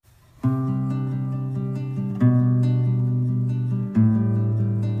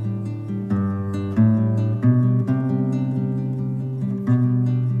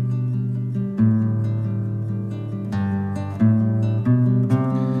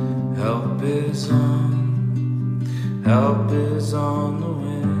is on, help is on the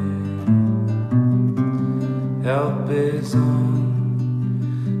way. Help is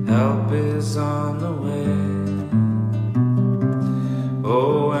on, help is on the way.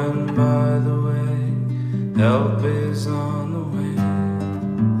 Oh, and by the way, help is on the way.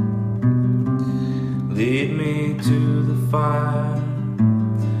 Lead me to the fire,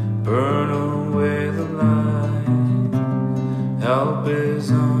 burn away the light. Help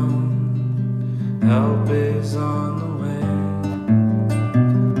is on, help is on the way.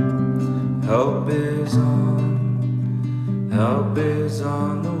 Help is on, help is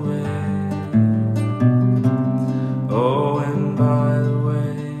on the way. Oh, and by the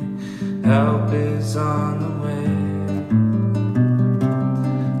way, help is on the way.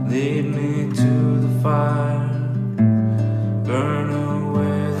 Lead me to the fire, burn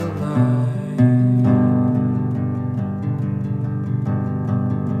away the light.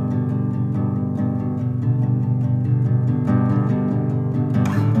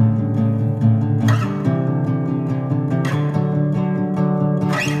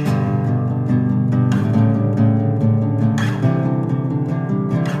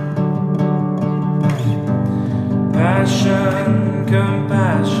 Passion,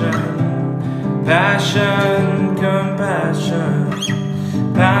 compassion, passion, compassion,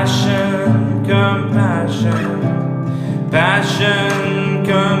 passion, compassion, passion,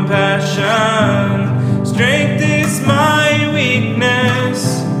 compassion. Strength is my weakness,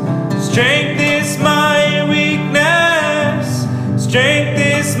 strength is my weakness, strength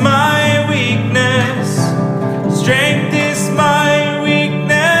is my weakness, strength is my weakness.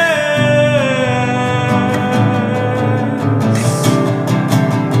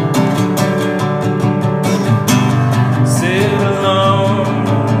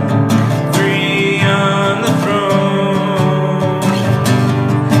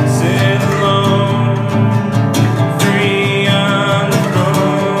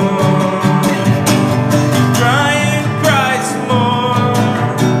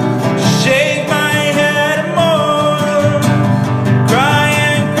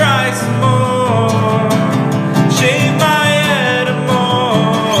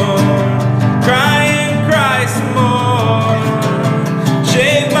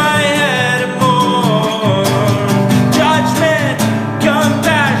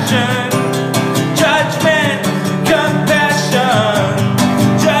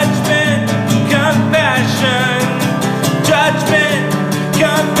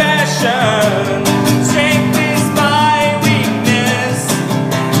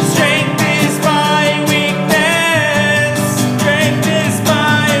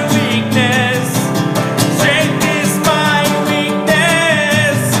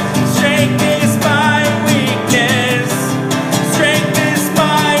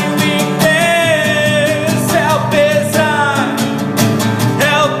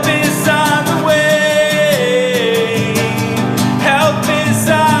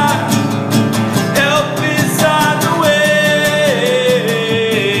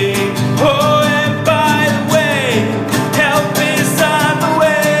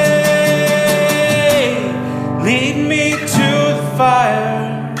 Lead me to the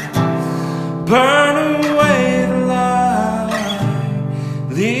fire, burn away the light.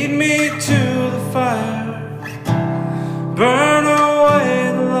 Lead me to the fire, burn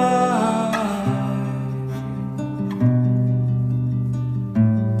away the light.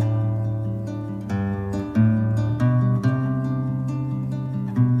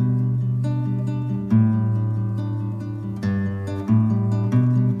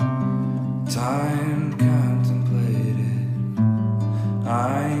 Time contemplated,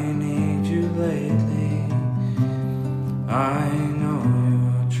 I need you lately. I know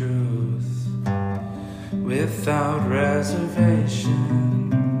your truth without reservation.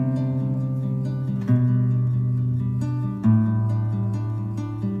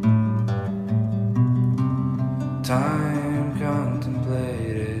 Time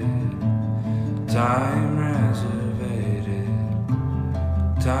contemplated, time reservated,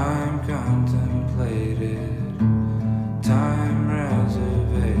 time contemplated, time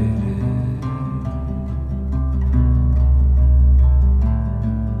reservated.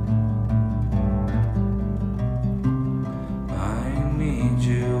 I need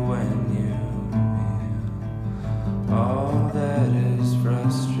you when you heal all that is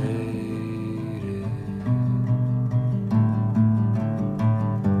frustrated.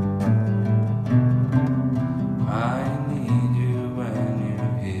 I need you when you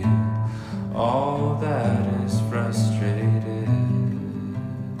heal all